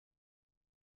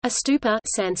A stupa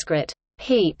Sanskrit,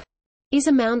 heap, is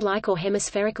a mound-like or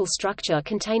hemispherical structure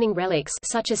containing relics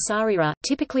such as sarira,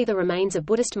 typically the remains of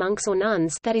Buddhist monks or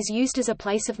nuns, that is used as a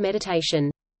place of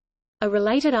meditation. A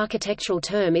related architectural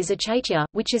term is a chaitya,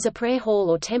 which is a prayer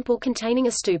hall or temple containing a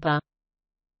stupa.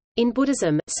 In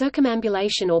Buddhism,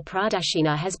 circumambulation or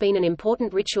pradakshina has been an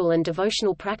important ritual and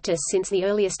devotional practice since the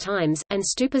earliest times, and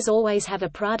stupas always have a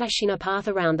pradakshina path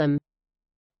around them.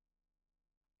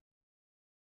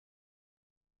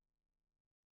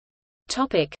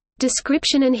 Topic: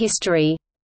 Description and history.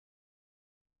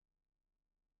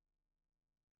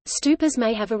 Stupas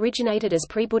may have originated as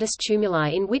pre-Buddhist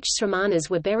tumuli in which sramanas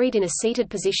were buried in a seated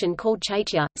position called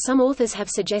chaitya. Some authors have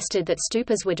suggested that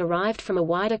stupas were derived from a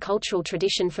wider cultural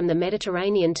tradition from the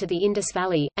Mediterranean to the Indus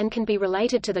Valley, and can be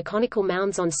related to the conical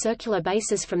mounds on circular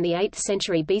bases from the 8th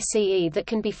century BCE that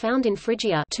can be found in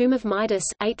Phrygia, tomb of Midas,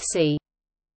 8th c.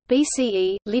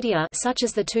 BCE, Lydia, such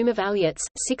as the tomb of Alyattes,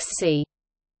 6th c.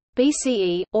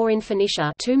 BCE, or in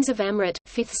Phoenicia, tombs of Amrit,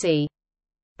 5th c.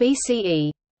 BCE.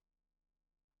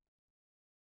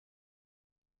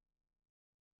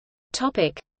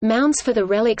 Topic: Mounds for the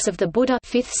relics of the Buddha,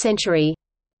 5th century.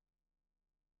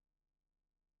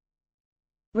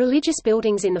 Religious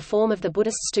buildings in the form of the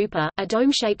Buddhist stupa, a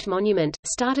dome-shaped monument,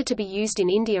 started to be used in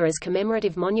India as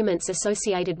commemorative monuments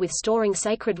associated with storing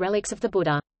sacred relics of the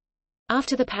Buddha.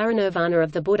 After the parinirvana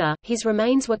of the Buddha, his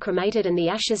remains were cremated and the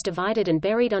ashes divided and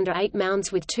buried under 8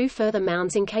 mounds with 2 further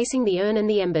mounds encasing the urn and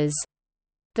the embers.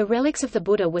 The relics of the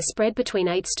Buddha were spread between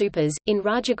 8 stupas, in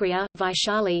Rajagriha,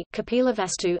 Vaishali,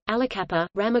 Kapilavastu, Alakappa,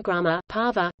 Ramagrama,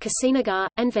 Pava, Kasinagar,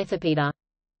 and Vethapeda.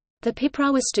 The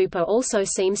Piprawa stupa also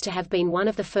seems to have been one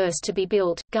of the first to be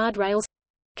built.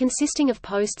 Guard-rails—consisting of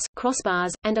posts,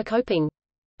 crossbars, and a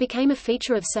coping—became a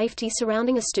feature of safety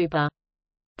surrounding a stupa.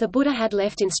 The Buddha had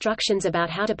left instructions about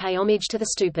how to pay homage to the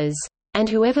stupas, and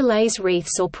whoever lays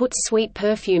wreaths or puts sweet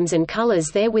perfumes and colors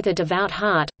there with a devout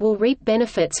heart, will reap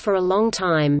benefits for a long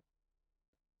time.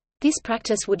 This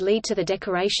practice would lead to the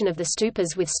decoration of the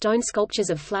stupas with stone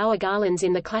sculptures of flower garlands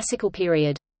in the classical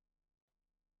period.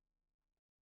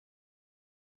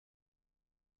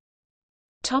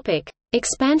 Topic: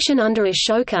 Expansion under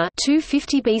Ashoka,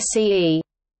 250 BCE.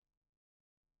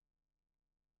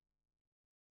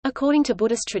 According to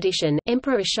Buddhist tradition,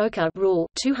 Emperor Ashoka rule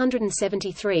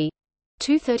 273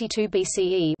 232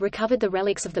 BCE recovered the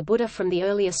relics of the Buddha from the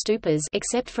earlier stupas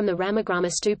except from the Ramagrama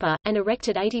stupa, and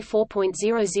erected 84,000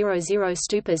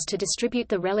 stupas to distribute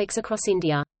the relics across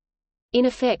India. In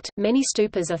effect, many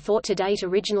stupas are thought to date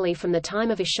originally from the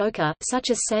time of Ashoka, such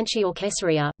as Sanchi or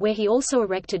Kesaria, where he also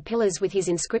erected pillars with his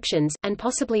inscriptions, and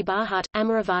possibly Bharhut,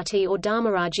 Amaravati or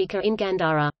Dharmarajika in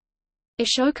Gandhara.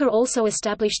 Ashoka also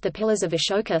established the pillars of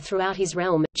Ashoka throughout his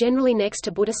realm, generally next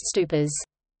to Buddhist stupas.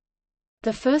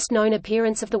 The first known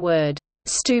appearance of the word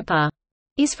stupa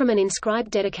is from an inscribed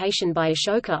dedication by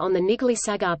Ashoka on the Nigli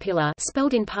Sagar pillar,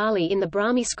 spelled in Pali in the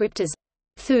Brahmi script as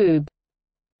Thub.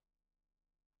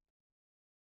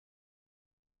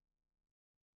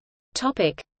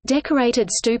 Topic: Decorated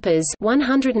stupas,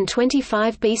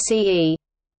 125 BCE.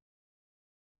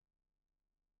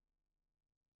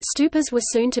 Stupas were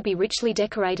soon to be richly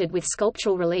decorated with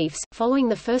sculptural reliefs, following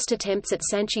the first attempts at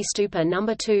Sanchi Stupa No.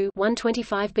 2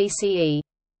 125 BCE.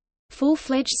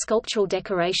 Full-fledged sculptural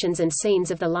decorations and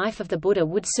scenes of the life of the Buddha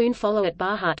would soon follow at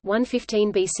Bharhut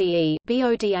 115 BCE,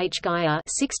 Bodh Gaya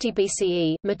 60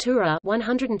 BCE, Mathura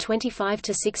 125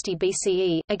 to 60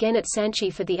 BCE, again at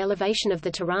Sanchi for the elevation of the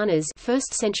Taranas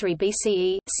 1st century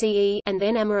BCE, CE, and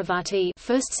then Amaravati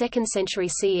 1st–2nd century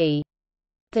CE.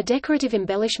 The decorative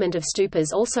embellishment of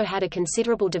stupas also had a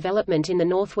considerable development in the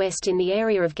northwest in the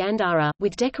area of Gandhara,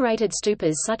 with decorated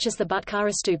stupas such as the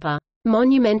Bhatkara stupa,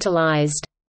 monumentalized,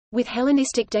 with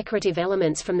Hellenistic decorative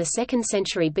elements from the 2nd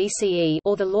century BCE,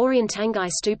 or the Laurian Tangai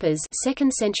stupas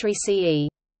 2nd century CE.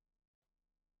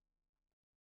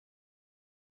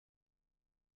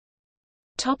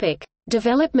 Topic: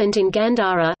 Development in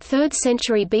Gandhara 3rd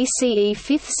century BCE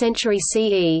 5th century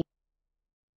CE.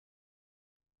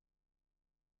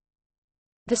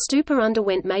 The stupa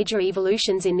underwent major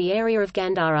evolutions in the area of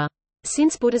Gandhara.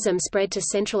 Since Buddhism spread to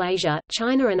Central Asia,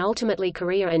 China and ultimately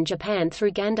Korea and Japan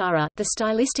through Gandhara, the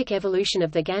stylistic evolution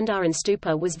of the Gandharan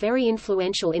stupa was very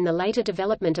influential in the later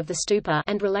development of the stupa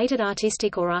and related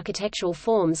artistic or architectural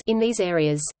forms in these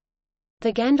areas.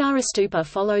 The Gandhara stupa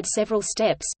followed several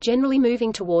steps, generally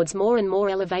moving towards more and more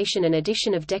elevation and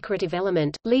addition of decorative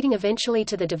element, leading eventually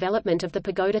to the development of the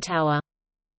pagoda tower.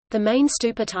 The main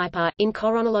stupa type are, in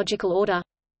chronological order: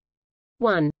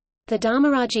 1. The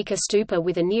Dharmarajika stupa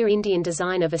with a near-Indian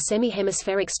design of a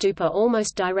semi-hemispheric stupa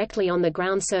almost directly on the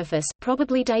ground surface,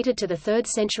 probably dated to the 3rd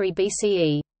century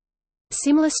BCE.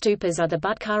 Similar stupas are the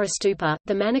Bhatkara Stupa,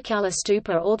 the Manikyala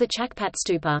Stupa or the Chakpat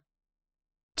Stupa.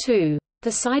 2. The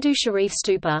Sidhu Sharif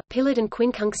Stupa, pillared and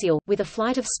quincunxial, with a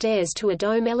flight of stairs to a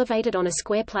dome elevated on a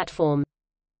square platform.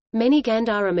 Many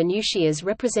Gandhara minutiaes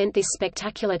represent this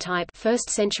spectacular type 1st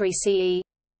century CE.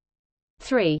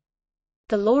 3.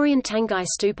 The Laurian Tangai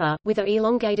Stupa, with a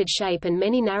elongated shape and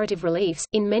many narrative reliefs,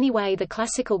 in many way the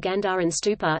classical Gandharan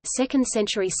Stupa 2nd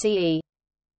century CE.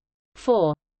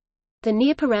 4. The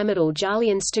near-pyramidal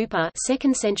Jalian Stupa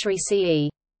 2nd century CE.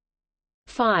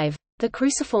 5. The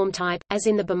cruciform type, as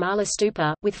in the Bamala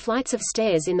Stupa, with flights of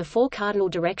stairs in the 4 cardinal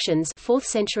directions 4th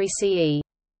century CE.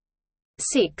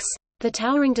 6. The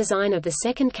towering design of the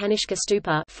 2nd Kanishka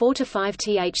Stupa 4 to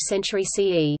 5th century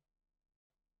CE.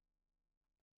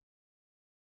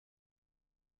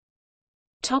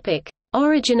 Topic: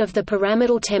 Origin of the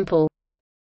pyramidal temple.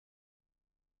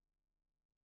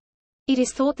 It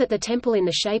is thought that the temple in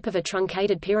the shape of a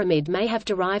truncated pyramid may have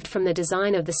derived from the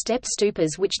design of the stepped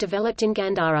stupas which developed in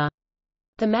Gandhara.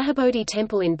 The Mahabodhi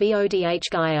temple in Bodh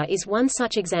Gaya is one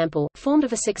such example, formed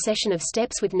of a succession of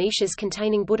steps with niches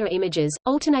containing Buddha images,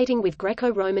 alternating with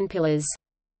Greco-Roman pillars.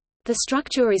 The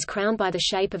structure is crowned by the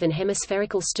shape of an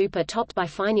hemispherical stupa topped by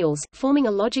finials, forming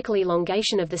a logical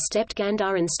elongation of the stepped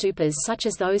Gandharan stupas such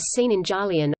as those seen in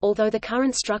Jalian, although the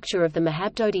current structure of the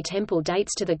Mahabodhi temple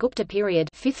dates to the Gupta period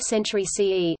 5th century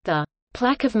CE. The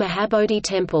plaque of Mahabodhi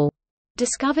temple,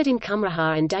 discovered in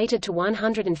Qumraha and dated to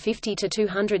 150 to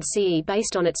 200 CE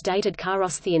based on its dated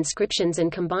Kharosthi inscriptions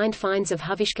and combined finds of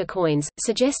Havishka coins,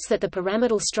 suggests that the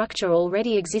pyramidal structure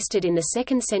already existed in the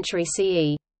 2nd century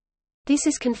CE. This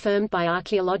is confirmed by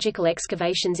archaeological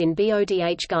excavations in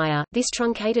Bodh Gaya. This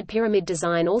truncated pyramid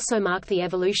design also marked the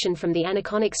evolution from the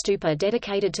aniconic stupa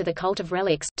dedicated to the cult of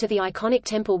relics, to the iconic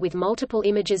temple with multiple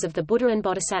images of the Buddha and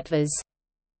Bodhisattvas.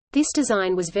 This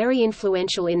design was very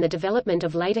influential in the development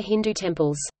of later Hindu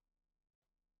temples.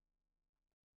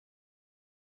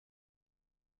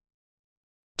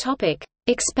 Topic: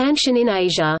 Expansion in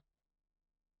Asia.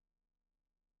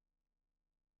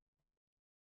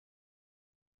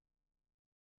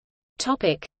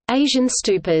 Topic: Asian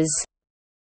stupas.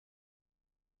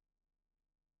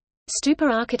 Stupa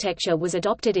architecture was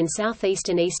adopted in Southeast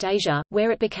and East Asia,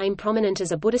 where it became prominent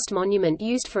as a Buddhist monument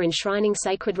used for enshrining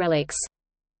sacred relics.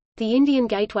 The Indian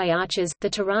gateway arches, the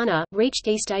Torana, reached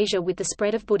East Asia with the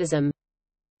spread of Buddhism.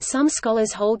 Some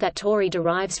scholars hold that Tori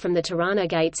derives from the Torana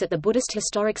gates at the Buddhist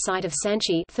historic site of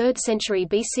Sanchi 3rd century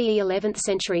BCE 11th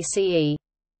century CE.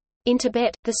 In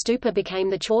Tibet, the stupa became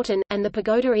the Chorten, and the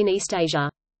pagoda in East Asia.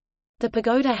 The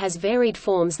pagoda has varied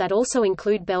forms that also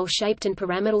include bell-shaped and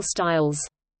pyramidal styles.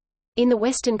 In the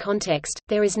Western context,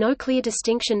 there is no clear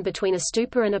distinction between a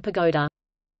stupa and a pagoda.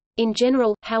 In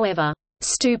general, however,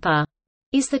 stupa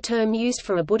is the term used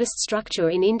for a Buddhist structure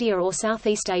in India or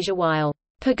Southeast Asia, while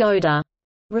pagoda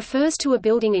refers to a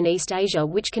building in East Asia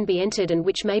which can be entered and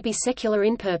which may be secular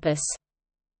in purpose.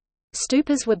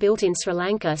 Stupas were built in Sri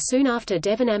Lanka soon after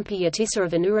Devanampi Yatissa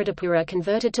of Anuradhapura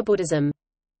converted to Buddhism.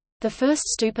 The first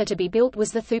stupa to be built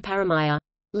was the Thuparamaya.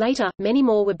 Later, many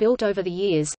more were built over the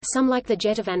years, some like the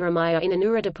Jetavanaramaya in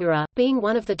Anuradhapura, being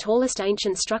one of the tallest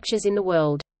ancient structures in the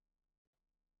world.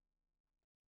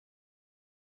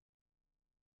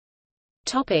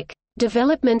 Topic: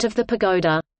 Development of the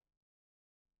pagoda.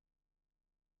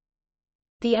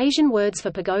 The Asian words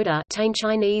for pagoda, Tain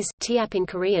Chinese, Tiap in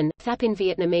Korean, Thap in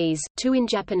Vietnamese, Tu in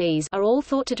Japanese, are all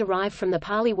thought to derive from the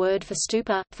Pali word for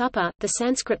stupa, thupa, the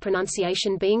Sanskrit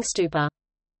pronunciation being stupa.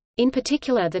 In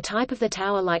particular, the type of the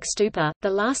tower-like stupa, the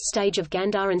last stage of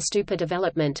Gandharan stupa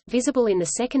development, visible in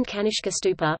the 2nd Kanishka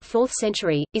stupa 4th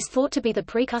century, is thought to be the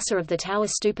precursor of the tower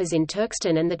stupas in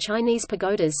Turkestan and the Chinese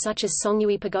pagodas such as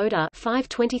Songyue Pagoda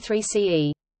 523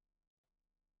 CE.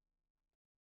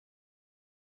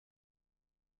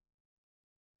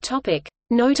 Topic: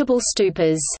 Notable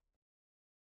stupas.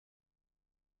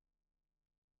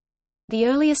 The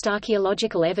earliest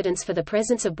archaeological evidence for the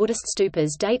presence of Buddhist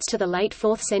stupas dates to the late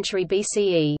 4th century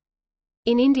BCE.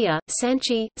 In India,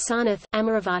 Sanchi, Sarnath,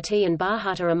 Amaravati and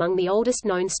Bharhut are among the oldest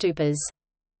known stupas.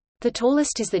 The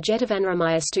tallest is the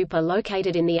Jetavanaramaya stupa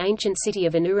located in the ancient city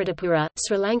of Anuradhapura,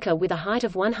 Sri Lanka with a height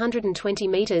of 120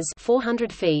 metres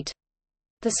 400 feet.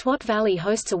 The Swat Valley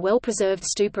hosts a well-preserved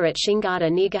stupa at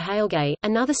Shingada near Gahalgay.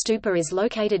 Another stupa is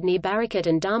located near Barakat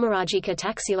and Dharmarajika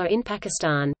Taxila in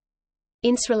Pakistan.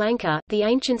 In Sri Lanka, the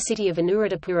ancient city of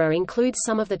Anuradhapura includes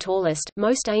some of the tallest,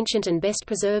 most ancient and best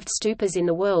preserved stupas in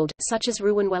the world, such as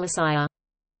Ruwanwelisaya.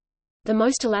 The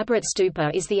most elaborate stupa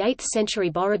is the 8th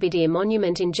century Borobudur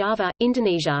monument in Java,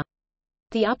 Indonesia.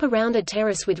 The upper rounded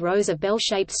terrace with rows of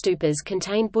bell-shaped stupas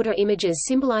contained Buddha images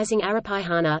symbolizing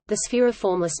Arappayana, the sphere of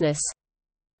formlessness.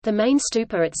 The main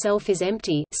stupa itself is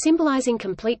empty, symbolizing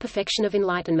complete perfection of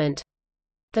enlightenment.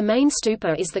 The main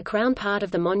stupa is the crown part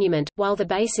of the monument, while the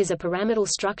base is a pyramidal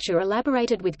structure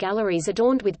elaborated with galleries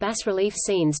adorned with bas-relief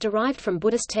scenes derived from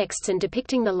Buddhist texts and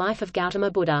depicting the life of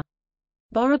Gautama Buddha.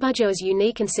 Borobuduro's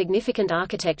unique and significant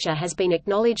architecture has been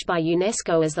acknowledged by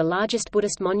UNESCO as the largest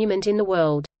Buddhist monument in the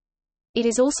world. It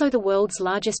is also the world's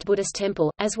largest Buddhist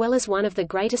temple, as well as one of the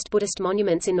greatest Buddhist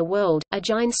monuments in the world. A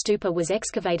Jain stupa was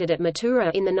excavated at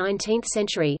Mathura in the 19th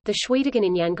century. The Shwedagon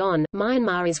in Yangon,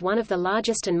 Myanmar is one of the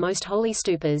largest and most holy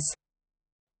stupas.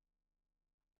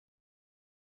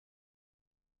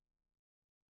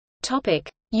 Topic: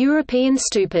 European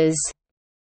stupas.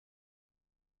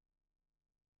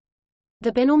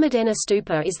 The Benalmadena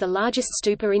stupa is the largest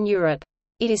stupa in Europe.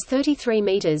 It is 33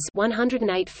 meters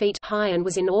 (108 feet) high and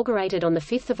was inaugurated on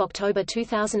 5 October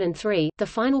 2003, the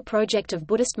final project of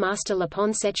Buddhist master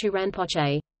Lopon Tsechu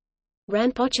Rinpoche.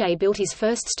 Rinpoche built his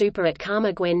first stupa at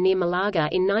Karma Guen near Malaga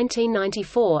in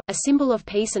 1994, a symbol of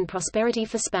peace and prosperity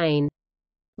for Spain.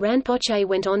 Rinpoche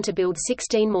went on to build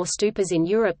 16 more stupas in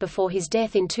Europe before his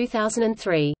death in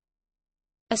 2003.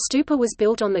 A stupa was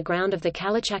built on the ground of the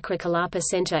Kalachakra Kalapa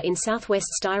Center in southwest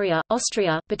Styria,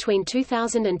 Austria, between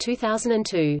 2000 and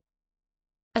 2002.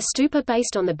 A stupa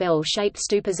based on the bell-shaped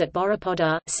stupas at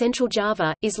Borobudur, central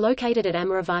Java, is located at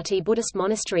Amaravati Buddhist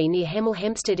Monastery near Hemel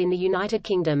Hempstead in the United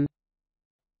Kingdom.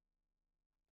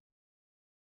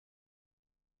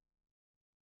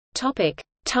 Topic: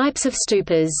 Types of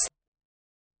stupas.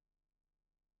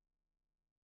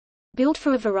 Built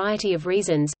for a variety of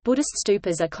reasons, Buddhist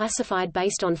stupas are classified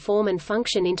based on form and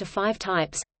function into 5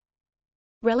 types.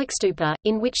 Relic stupa,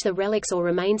 in which the relics or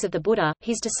remains of the Buddha,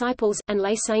 his disciples, and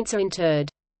lay saints are interred.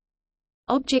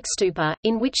 Object stupa,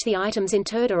 in which the items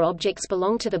interred or objects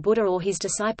belong to the Buddha or his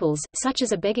disciples, such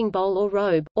as a begging bowl or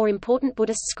robe, or important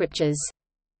Buddhist scriptures.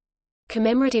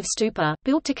 Commemorative stupa,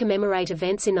 built to commemorate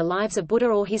events in the lives of Buddha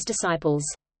or his disciples.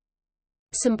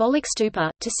 Symbolic stupa,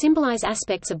 to symbolize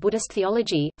aspects of Buddhist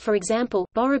theology, for example,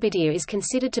 Borobudur is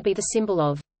considered to be the symbol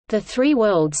of the 3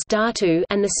 worlds dhatu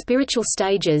and the spiritual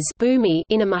stages bhumi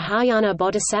in a Mahayana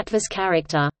bodhisattva's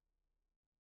character.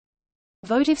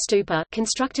 Votive stupa,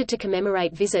 constructed to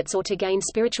commemorate visits or to gain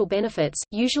spiritual benefits,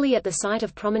 usually at the site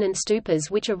of prominent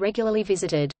stupas which are regularly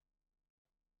visited.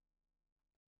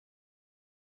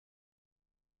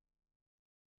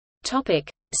 Topic: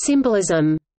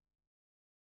 Symbolism.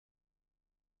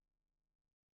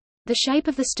 The shape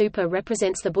of the stupa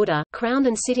represents the Buddha, crowned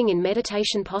and sitting in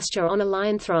meditation posture on a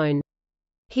lion throne.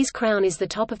 His crown is the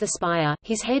top of the spire,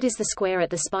 his head is the square at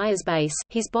the spire's base,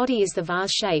 his body is the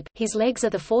vase shape, his legs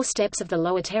are the 4 steps of the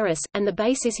lower terrace, and the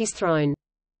base is his throne.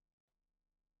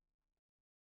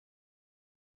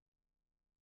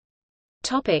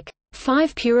 Topic: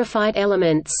 5 purified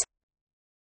elements.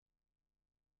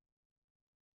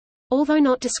 Although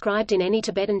not described in any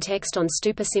Tibetan text on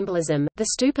stupa symbolism, the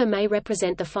stupa may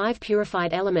represent the 5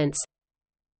 purified elements.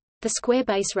 The square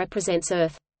base represents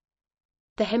earth.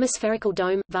 The hemispherical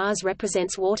dome, vase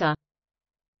represents water.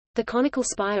 The conical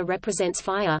spire represents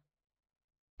fire.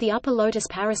 The upper lotus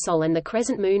parasol and the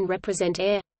crescent moon represent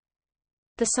air.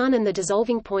 The sun and the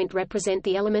dissolving point represent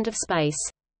the element of space.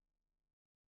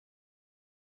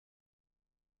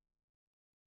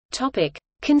 Topic: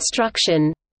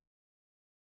 Construction.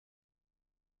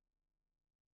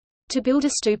 To build a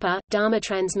stupa, dharma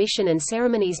transmission and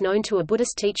ceremonies known to a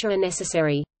Buddhist teacher are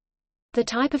necessary. The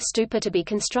type of stupa to be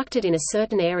constructed in a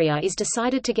certain area is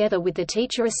decided together with the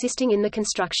teacher assisting in the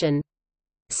construction.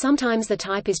 Sometimes the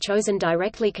type is chosen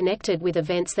directly connected with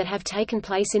events that have taken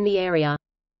place in the area.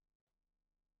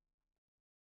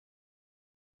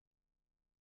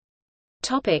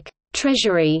 Topic: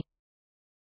 Treasury.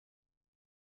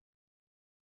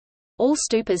 All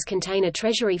stupas contain a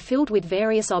treasury filled with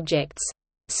various objects.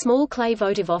 Small clay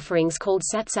votive offerings called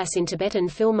satsas in Tibetan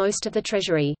fill most of the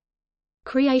treasury.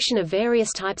 Creation of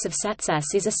various types of satsas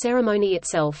is a ceremony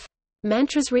itself.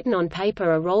 Mantras written on paper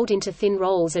are rolled into thin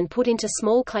rolls and put into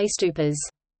small clay stupas.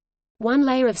 One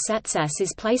layer of satsas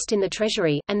is placed in the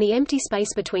treasury, and the empty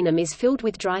space between them is filled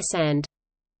with dry sand.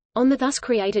 On the thus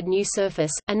created new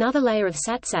surface, another layer of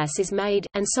satsas is made,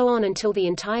 and so on until the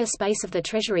entire space of the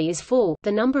treasury is full.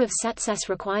 The number of satsas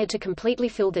required to completely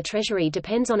fill the treasury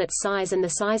depends on its size and the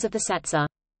size of the satsa.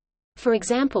 For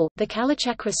example, the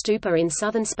Kalachakra stupa in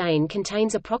southern Spain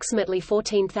contains approximately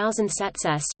 14,000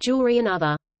 satsas. Jewelry and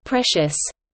other precious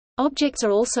objects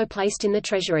are also placed in the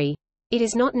treasury. It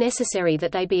is not necessary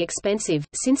that they be expensive,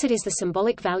 since it is the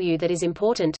symbolic value that is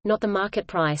important, not the market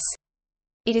price.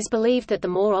 It is believed that the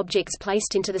more objects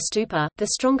placed into the stupa, the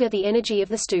stronger the energy of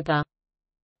the stupa.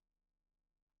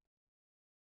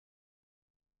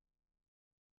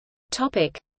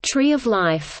 Tree of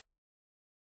Life.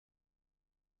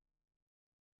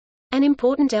 An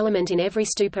important element in every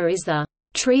stupa is the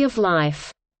Tree of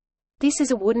Life. This is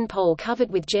a wooden pole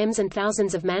covered with gems and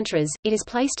thousands of mantras. It is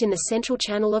placed in the central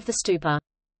channel of the stupa.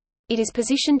 It is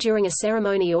positioned during a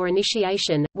ceremony or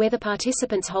initiation, where the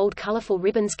participants hold colorful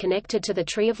ribbons connected to the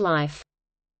Tree of Life.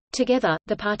 Together,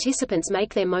 the participants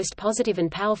make their most positive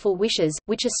and powerful wishes,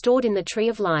 which are stored in the Tree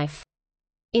of Life.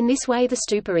 In this way the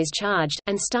stupa is charged,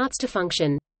 and starts to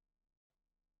function.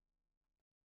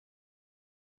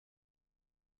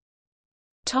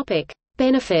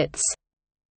 Benefits.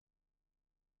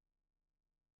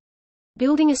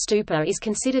 Building a stupa is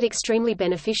considered extremely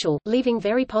beneficial, leaving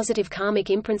very positive karmic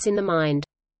imprints in the mind.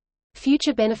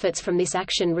 Future benefits from this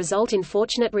action result in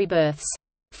fortunate rebirths.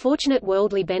 Fortunate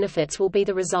worldly benefits will be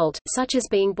the result, such as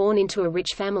being born into a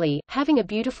rich family, having a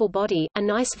beautiful body, a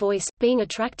nice voice, being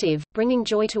attractive, bringing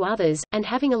joy to others, and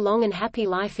having a long and happy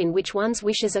life in which one's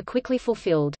wishes are quickly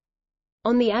fulfilled.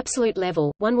 On the absolute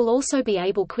level, one will also be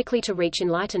able quickly to reach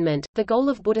enlightenment. The goal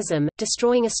of Buddhism,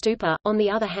 destroying a stupa, on the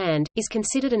other hand, is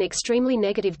considered an extremely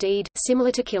negative deed,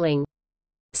 similar to killing.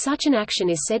 Such an action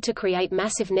is said to create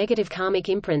massive negative karmic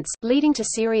imprints, leading to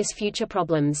serious future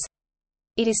problems.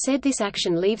 It is said this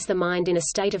action leaves the mind in a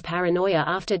state of paranoia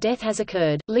after death has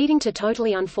occurred, leading to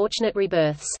totally unfortunate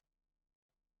rebirths.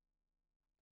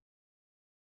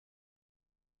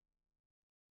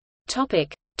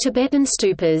 Tibetan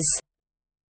stupas.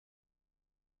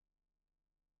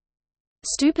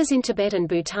 Stupas in Tibetan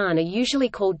Bhutan are usually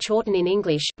called chorten in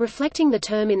English, reflecting the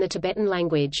term in the Tibetan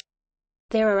language.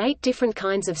 There are 8 different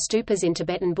kinds of stupas in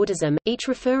Tibetan Buddhism, each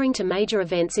referring to major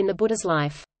events in the Buddha's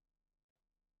life.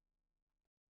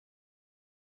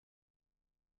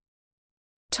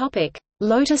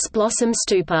 Lotus Blossom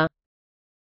Stupa.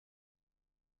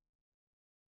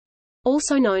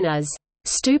 Also known as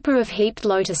Stupa of Heaped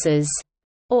Lotuses,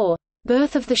 or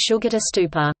Birth of the Sugata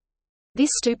Stupa. This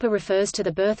stupa refers to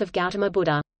the birth of Gautama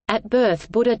Buddha. At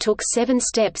birth Buddha took 7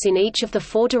 steps in each of the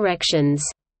 4 directions: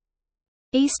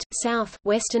 east, south,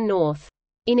 west and north.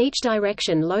 In each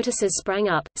direction lotuses sprang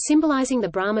up, symbolizing the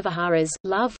Brahmaviharas,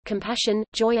 love, compassion,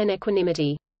 joy and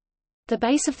equanimity. The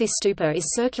base of this stupa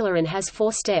is circular and has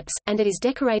 4 steps, and it is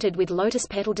decorated with lotus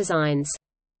petal designs.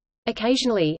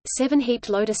 Occasionally, 7 heaped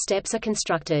lotus steps are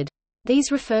constructed.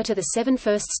 These refer to the 7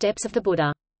 first steps of the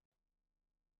Buddha.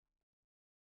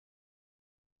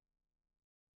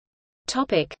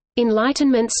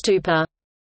 Enlightenment Stupa.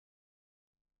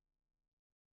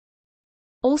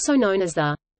 Also known as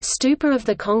the Stupa of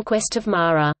the Conquest of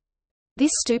Mara.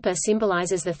 This stupa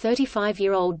symbolizes the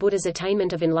 35-year-old Buddha's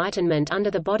attainment of enlightenment under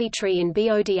the Bodhi tree in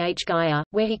Bodh Gaya,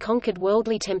 where he conquered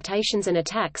worldly temptations and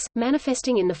attacks,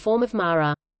 manifesting in the form of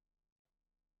Mara.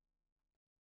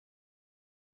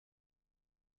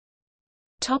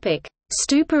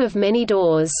 Stupa of Many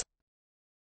Doors.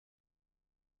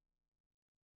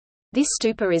 This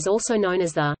stupa is also known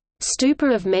as the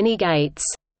Stupa of Many Gates.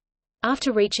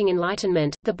 After reaching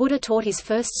enlightenment, the Buddha taught his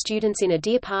first students in a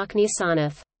deer park near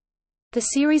Sarnath. The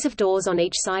series of doors on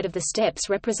each side of the steps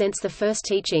represents the first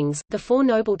teachings, the 4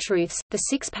 Noble Truths, the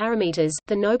 6 Paramitas,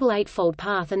 the Noble Eightfold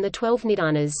Path and the 12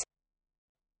 Nidanas.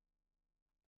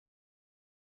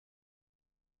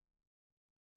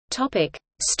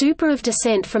 Stupa of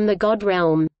Descent from the God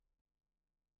Realm.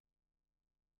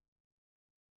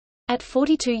 At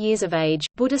 42 years of age,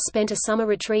 Buddha spent a summer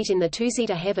retreat in the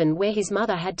Tusita heaven where his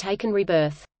mother had taken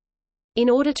rebirth. In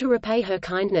order to repay her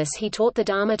kindness he taught the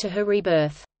Dharma to her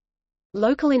rebirth.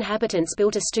 Local inhabitants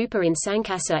built a stupa in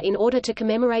Sankasa in order to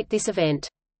commemorate this event.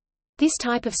 This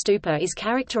type of stupa is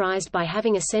characterized by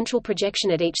having a central projection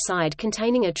at each side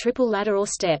containing a triple ladder or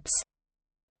steps.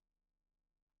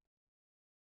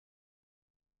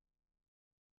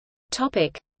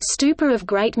 Stupa of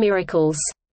Great Miracles.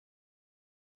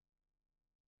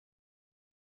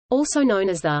 Also known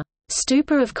as the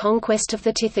Stupa of Conquest of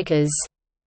the Tithikas.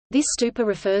 This stupa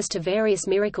refers to various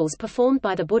miracles performed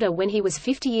by the Buddha when he was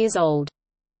 50 years old.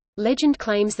 Legend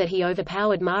claims that he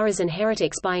overpowered Maras and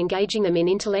heretics by engaging them in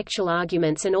intellectual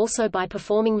arguments and also by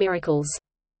performing miracles.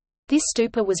 This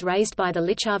stupa was raised by the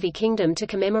Licchavi kingdom to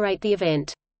commemorate the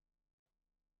event.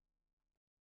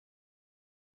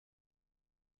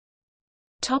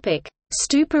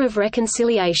 Stupa of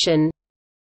Reconciliation.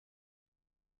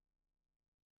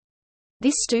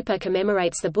 This stupa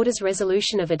commemorates the Buddha's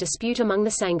resolution of a dispute among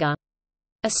the Sangha.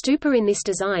 A stupa in this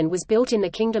design was built in the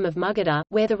kingdom of Magadha,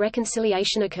 where the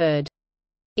reconciliation occurred.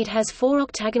 It has 4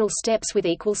 octagonal steps with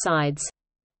equal sides.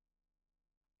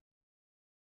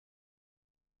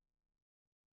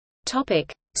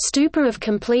 Stupa of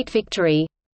Complete Victory.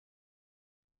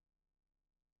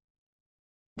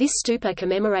 This stupa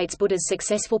commemorates Buddha's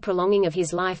successful prolonging of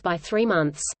his life by 3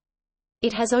 months.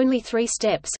 It has only 3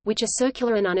 steps, which are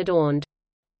circular and unadorned.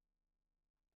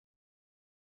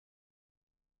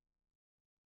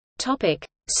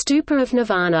 Stupa of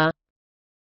Nirvana.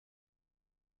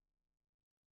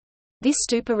 This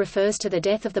stupa refers to the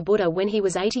death of the Buddha when he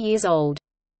was 80 years old.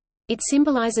 It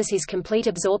symbolizes his complete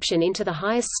absorption into the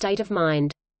highest state of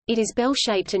mind. It is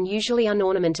bell-shaped and usually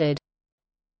unornamented.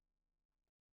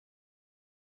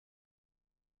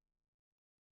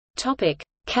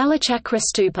 Kalachakra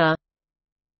stupa.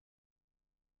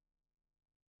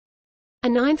 A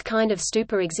 9th kind of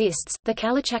stupa exists, the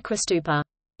Kalachakra stupa.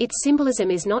 Its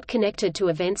symbolism is not connected to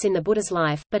events in the Buddha's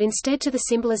life, but instead to the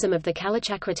symbolism of the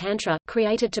Kalachakra Tantra,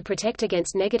 created to protect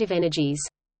against negative energies.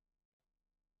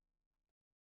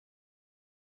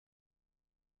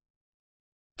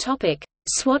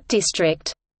 Swat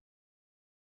District.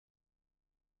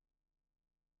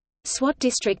 Swat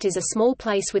District is a small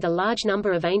place with a large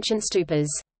number of ancient stupas.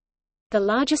 The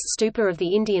largest stupa of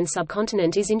the Indian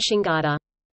subcontinent is in Gandhara.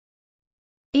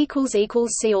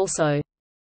 See also